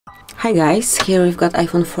Hi guys, here we've got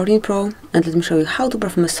iPhone 14 Pro and let me show you how to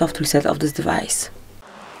perform a soft reset of this device.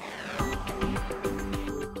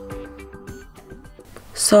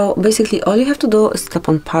 So basically all you have to do is tap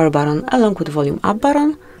on power button along with volume up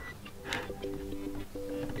button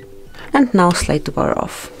and now slide to power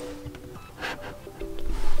off.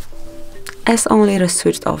 As only it is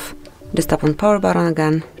switched off, just tap on power button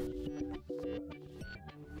again.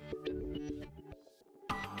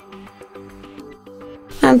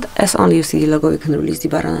 And as only you see the logo, you can release the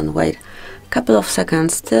button and wait a couple of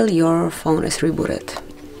seconds till your phone is rebooted.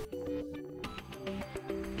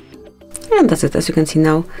 And that's it. As you can see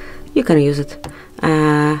now, you can use it in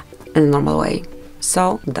a normal way.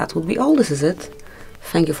 So that would be all. This is it.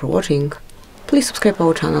 Thank you for watching. Please subscribe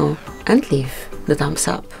our channel and leave the thumbs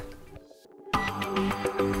up.